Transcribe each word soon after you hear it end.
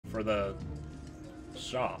for the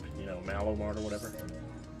shop, you know, Mallow Mart or whatever.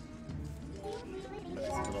 Maybe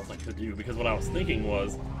something else I could do, because what I was thinking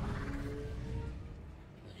was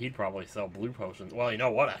he'd probably sell blue potions. Well, you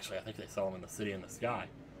know what, actually, I think they sell them in the City in the Sky.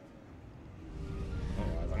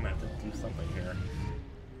 Otherwise, I'm gonna have to do something here.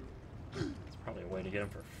 It's probably a way to get them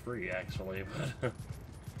for free, actually, but...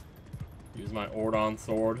 Use my Ordon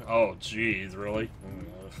sword. Oh, jeez, really?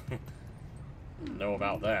 Know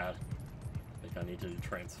about that. I think I need to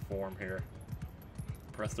transform here.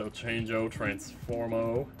 Presto changeo,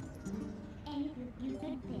 transformo.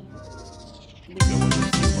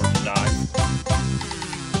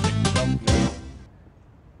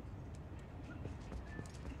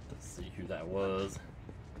 Let's see who that was.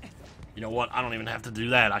 You know what? I don't even have to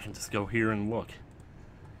do that. I can just go here and look.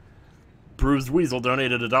 Bruised Weasel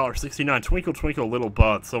donated $1.69. Twinkle, twinkle, little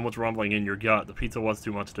bud. So much rumbling in your gut. The pizza was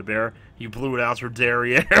too much to bear. You blew it out your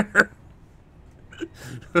derriere.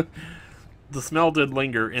 The smell did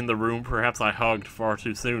linger in the room. Perhaps I hugged far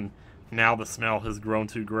too soon. Now the smell has grown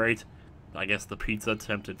too great. I guess the pizza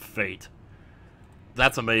tempted fate.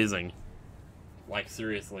 That's amazing. Like,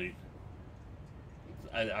 seriously.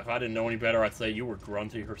 If I didn't know any better, I'd say you were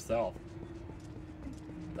Grunty herself.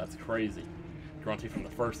 That's crazy. Grunty from the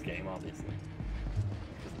first game, obviously.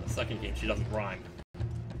 Because in the second game, she doesn't rhyme.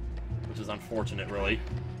 Which is unfortunate, really.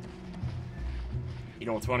 You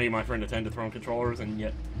know what's funny? My friend attended Throne Controllers and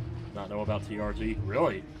yet not know about TRG.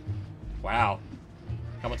 Really? Wow.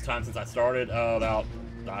 How much time since I started? About,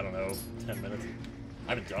 I don't know, 10 minutes.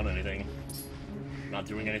 I haven't done anything. Not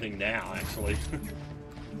doing anything now, actually.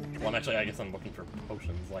 Well, I guess I'm looking for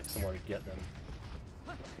potions, like somewhere to get them.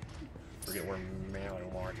 Forget where Mallow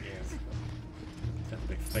Mart is. Got a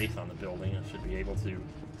big face on the building. I should be able to.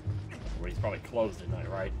 Well, he's probably closed at night,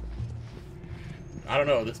 right? I don't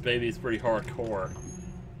know. This baby is pretty hardcore.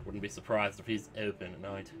 Wouldn't be surprised if he's open at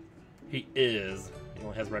night. He is. He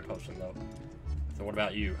only has red potion though. So what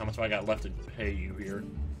about you? How much have I got left to pay you here?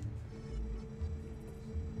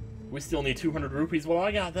 We still need 200 rupees. Well,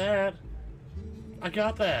 I got that. I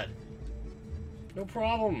got that. No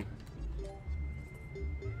problem.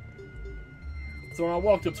 So when I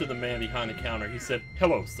walked up to the man behind the counter, he said,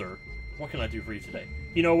 "Hello, sir. What can I do for you today?"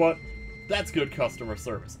 You know what? That's good customer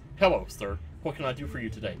service. "Hello, sir. What can I do for you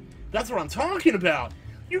today?" That's what I'm talking about.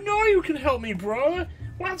 You know you can help me, bro.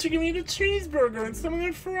 Why don't you give me the cheeseburger and some of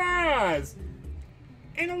the fries?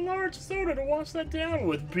 And a large soda to wash that down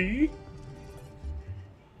with, B.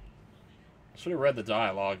 Should have read the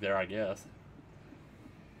dialogue there, I guess.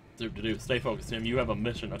 Stay focused, Tim. You have a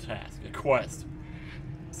mission, a task, a quest.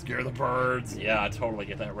 Scare the birds. Yeah, I totally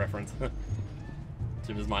get that reference.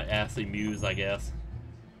 Tim is my assy muse, I guess.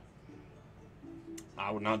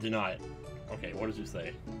 I would not deny it. Okay, what did you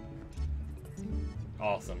say?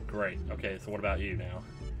 Awesome, great. Okay, so what about you now?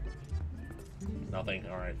 Nothing?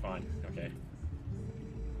 Alright, fine. Okay.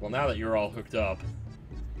 Well, now that you're all hooked up,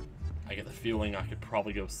 I get the feeling I could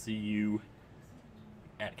probably go see you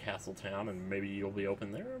at Castletown, and maybe you'll be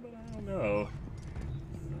open there, but I don't know.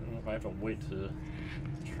 I don't know if I have to wait to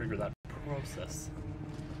trigger that process.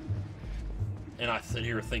 And I sit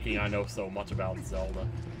here thinking I know so much about Zelda.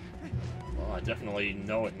 Well, I definitely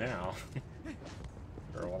know it now.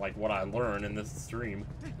 Or like what I learn in this stream.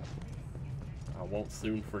 I won't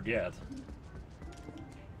soon forget.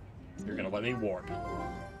 You're gonna let me warp.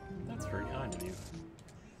 That's very kind of you.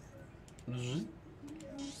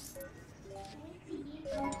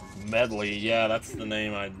 Medley, yeah, that's the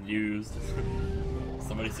name I used.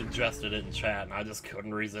 Somebody suggested it in chat, and I just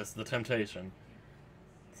couldn't resist the temptation.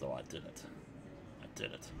 So I did it. I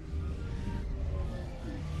did it.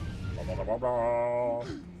 Oh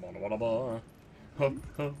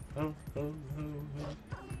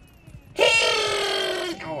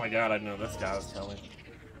my god, I know this guy was telling.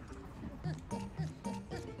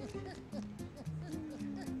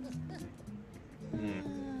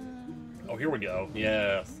 Oh, here we go.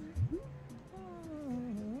 Yes.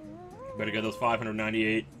 Better get those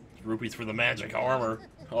 598 rupees for the magic armor.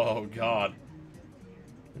 Oh, God.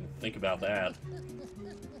 Didn't think about that.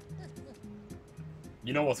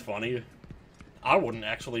 You know what's funny? I wouldn't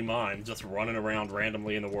actually mind just running around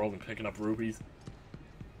randomly in the world and picking up rupees.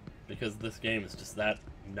 Because this game is just that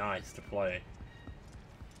nice to play.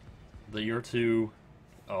 The year 2...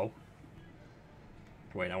 Oh.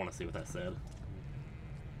 Wait, I want to see what that said.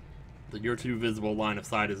 The year 2 visible line of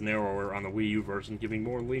sight is narrower on the Wii U version, giving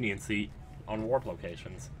more leniency on warp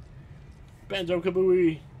locations.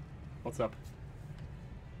 Banjo-Kazooie! What's up?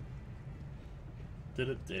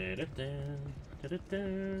 Notice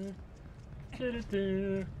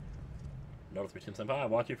me, Tim Senpai.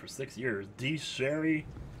 I've watched you for 6 years. D. Sherry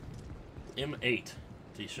M8.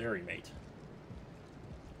 Sherry mate.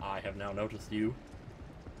 I have now noticed you.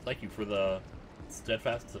 Thank you for the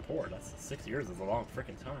steadfast support. That's 6 years is a long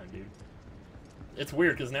freaking time, dude. It's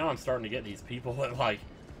weird because now I'm starting to get these people that like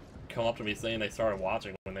come up to me saying they started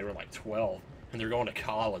watching when they were like 12 and they're going to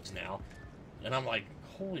college now, and I'm like,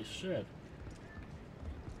 holy shit.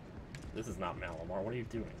 This is not Malamar. What are you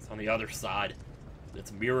doing? It's on the other side.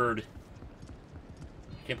 It's mirrored.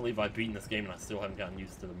 I can't believe I've beaten this game and I still haven't gotten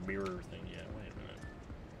used to the mirror thing yet. Wait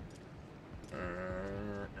a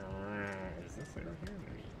minute. Is this right here?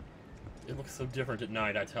 Maybe. It looks so different at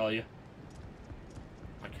night, I tell you.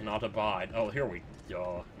 I cannot abide. Oh, here we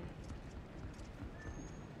go.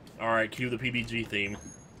 Alright, cue the PBG theme.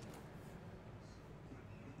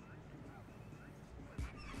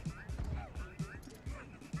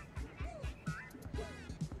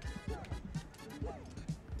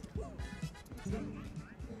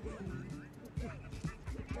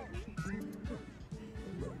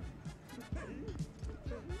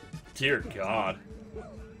 Dear God.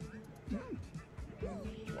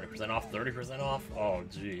 20% off, 30% off? Oh,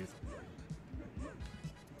 jeez.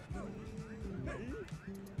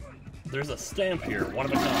 There's a stamp here, one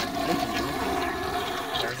of a kind.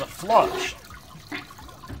 There's a flush.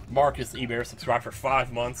 Marcus eBear subscribed for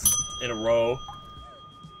 5 months in a row.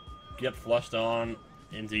 Get flushed on,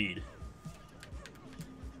 indeed.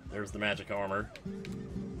 There's the magic armor.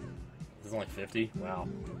 This is only 50? Wow.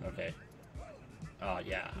 Okay.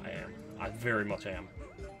 Yeah, I am. I very much am.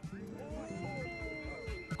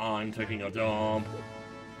 I'm taking a dump.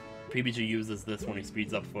 PBG uses this when he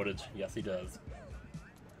speeds up footage. Yes, he does.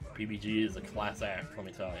 PBG is a class act, let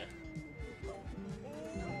me tell you.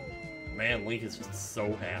 Man, Link is just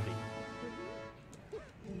so happy.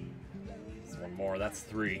 There's one more. That's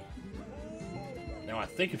 3. Now, I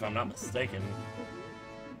think if I'm not mistaken...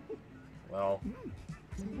 Well...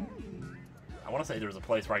 I want to say there's a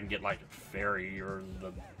place where I can get, like, Fairy, or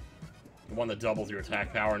the one that doubles your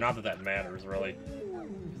attack power. Not that that matters, really.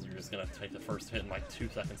 Because you're just going to take the first hit in, like, 2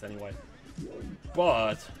 seconds anyway.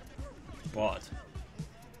 But... Do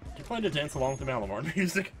you plan to dance along with the Malamar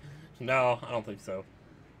music? No, I don't think so.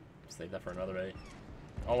 Save that for another day.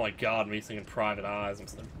 Oh my god, me singing Private Eyes. I'm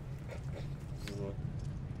still...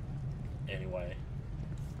 Anyway.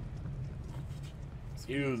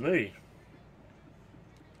 Excuse me.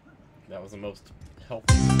 That was the most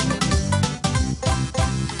helpful.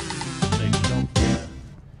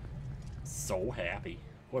 So happy.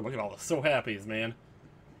 Boy, look at all the so happies, man.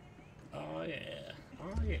 Oh yeah.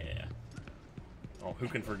 Oh yeah. Oh, who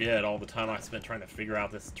can forget all the time I spent trying to figure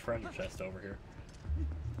out this treasure chest over here.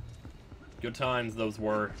 Good times those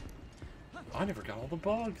were. I never got all the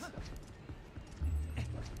bugs.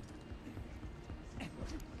 Never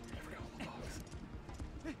got all the bugs.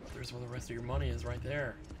 There's where the rest of your money is right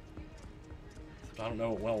there. I don't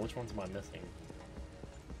know, well, which ones am I missing?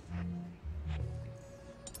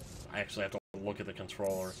 I actually have to look at the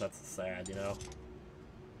controller. That's sad, you know?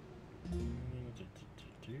 What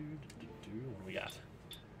do we got?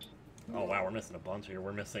 Oh, wow, we're missing a bunch here.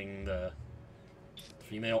 We're missing the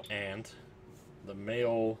female ant, the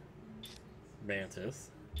male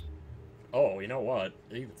mantis. Oh, you know what?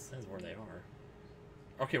 It even says where they are.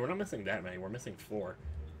 Okay, we're not missing that many. We're missing 4.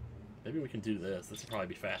 Maybe we can do this. This would probably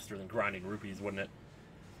be faster than grinding rupees, wouldn't it?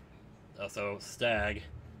 So, stag.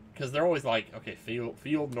 Because they're always like, okay,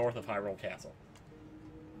 field north of Hyrule Castle.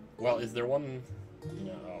 Well, is there one...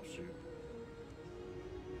 No, oh, shoot.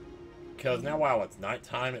 Because now, while it's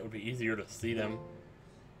nighttime, it would be easier to see them.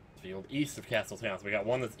 Field east of Castle Town. So we got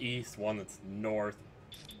one that's east, one that's north.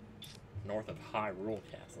 North of Hyrule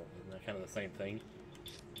Castle. Isn't that kind of the same thing?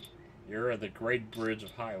 You're at the Great Bridge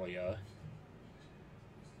of Hylia.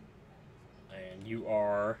 And you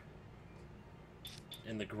are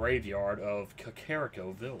in the graveyard of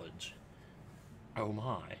Kakariko Village. Oh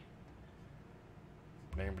my.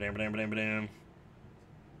 Bam, bam, bam, bam, bam.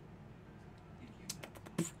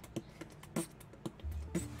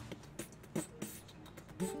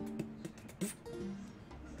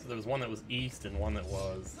 So there was one that was east and one that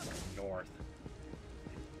was north.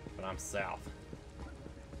 But I'm south.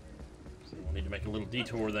 So we'll need to make a little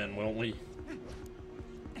detour then, won't we?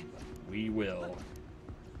 We will.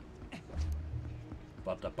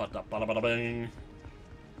 Bada-bada-bada-bada-bing.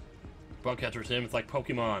 Bug catcher, Tim. It's like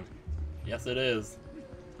Pokemon. Yes, it is.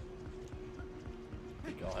 I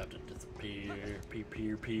think I'll have to disappear.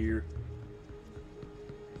 Peer.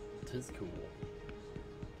 Tis cool.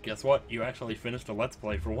 Guess what? You actually finished a Let's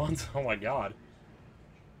Play for once. Oh my god.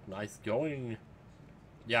 Nice going.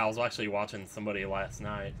 Yeah, I was actually watching somebody last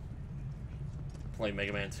night play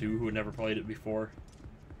Mega Man 2 who had never played it before.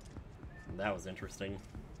 That was interesting.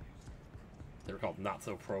 They were called Not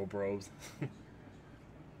So Pro Bros.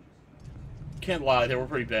 Can't lie, they were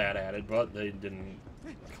pretty bad at it, but they didn't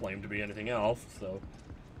claim to be anything else, so,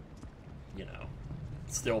 you know.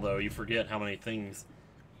 Still, though, you forget how many things,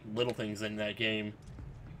 little things in that game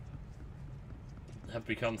have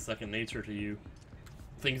become second nature to you.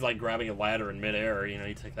 Things like grabbing a ladder in midair, you know,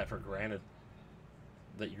 you take that for granted.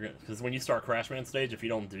 That you're gonna, because when you start Crashman stage, if you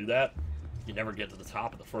don't do that, you never get to the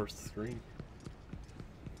top of the first screen.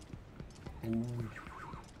 Ooh.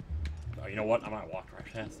 Oh, you know what? I might walk right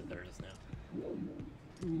past it there just now.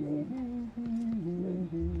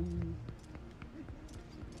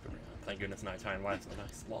 Thank goodness nighttime lasts a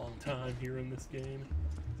nice long time here in this game.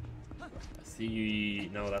 I see.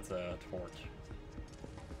 No, that's a torch.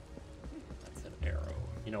 That's an arrow.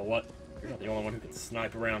 You know what? You're not the only one who can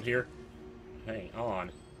snipe around here. Hang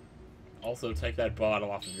on. Also, take that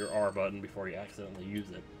bottle off of your R button before you accidentally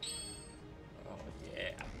use it. Oh,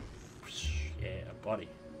 yeah. Yeah, buddy.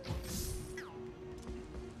 That's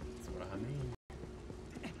what I mean.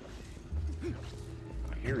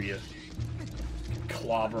 I hear you.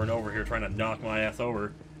 Clobbering over here trying to knock my ass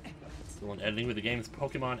over. Still in editing with the game's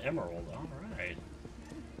Pokemon Emerald. Alright.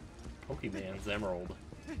 Pokemon's Emerald.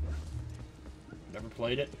 Never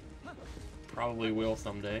played it. Probably will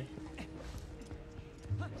someday.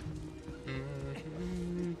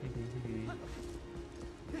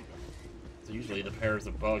 So usually the pairs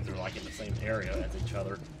of bugs are like in the same area as each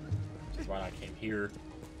other, which is why I came here.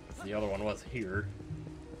 The other one was here.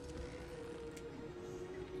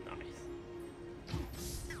 Nice.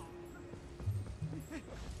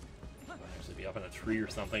 Might actually be up in a tree or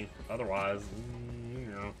something. Otherwise, you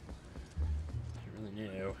know, you really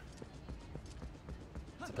knew.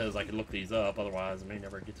 Suppose I could look these up. Otherwise, I may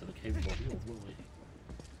never get to the Cave of Hills, will we?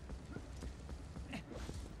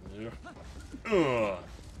 Ugh,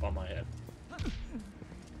 on my head.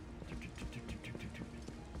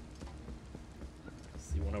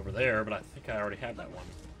 See one over there, but I think I already have that one.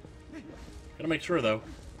 Gotta make sure though.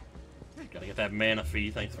 Gotta get that mana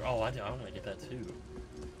fee. Thanks for. Oh, I'm gonna get that too.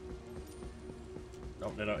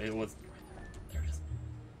 No, no, no. It was. There it is.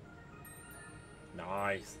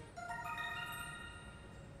 Nice.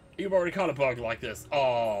 You've already caught a bug like this.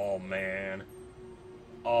 Oh man.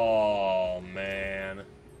 Oh man.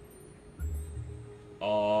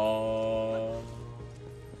 Oh.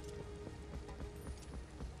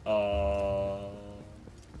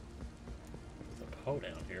 There's a Poe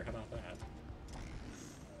down here. How about that?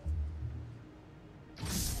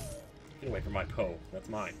 Get away from my Poe. That's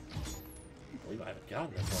mine. I believe I haven't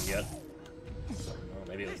gotten this one yet. Oh,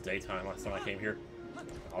 maybe it was daytime last time I came here.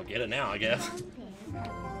 I'll get it now, I guess.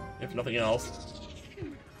 If nothing else.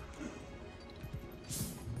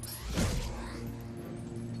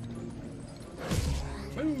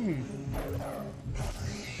 Boom!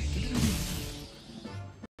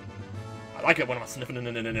 I like it when I'm sniffing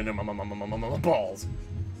in my balls.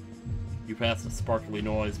 You passed a sparkly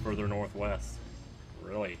noise further northwest.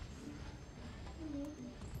 Really?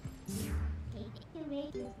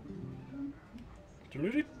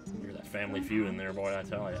 You're that Family Feud in there, boy, I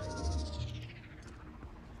tell ya.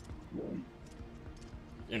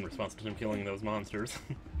 In response to him killing those monsters.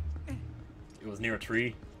 It was near a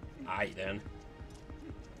tree. Aight then.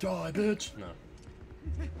 Die, bitch! No.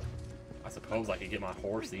 I suppose I could get my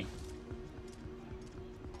horsey.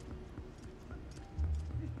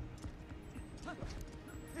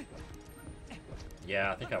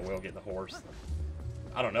 Yeah, I think I will get the horse.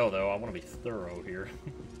 I don't know though, I want to be thorough here.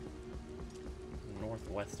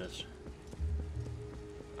 Northwestish.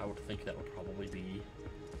 I would think that would probably be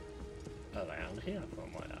around here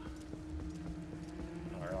somewhere.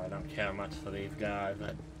 I really don't care much for these guys.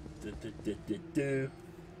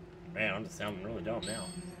 Man, I'm just sounding really dumb now.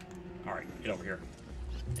 Alright, get over here.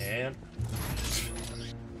 And...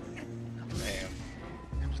 Man.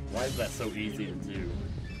 Why is that so easy to do?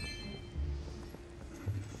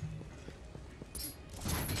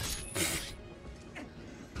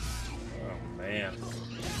 Oh, man.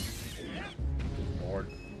 Good lord.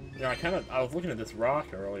 Yeah, I was looking at this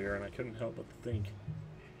rock earlier and I couldn't help but think.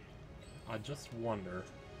 I just wonder...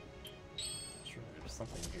 Sure, there's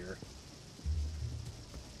something here.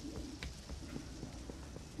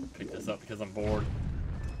 Pick this up because I'm bored.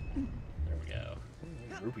 There we go.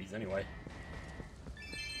 Rupees anyway.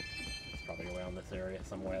 It's probably around this area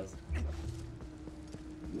somewhere.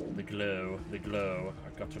 The glow, the glow.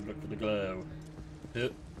 I've got to look for the glow.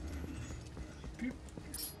 That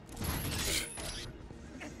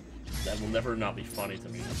will never not be funny to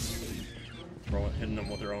me. Hitting them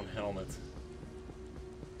with their own helmets.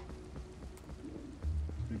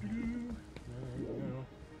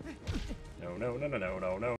 No, no, no, no, no,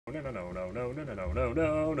 no, no, no. no, no, no, no, no, no, no, no,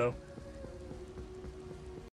 no, no.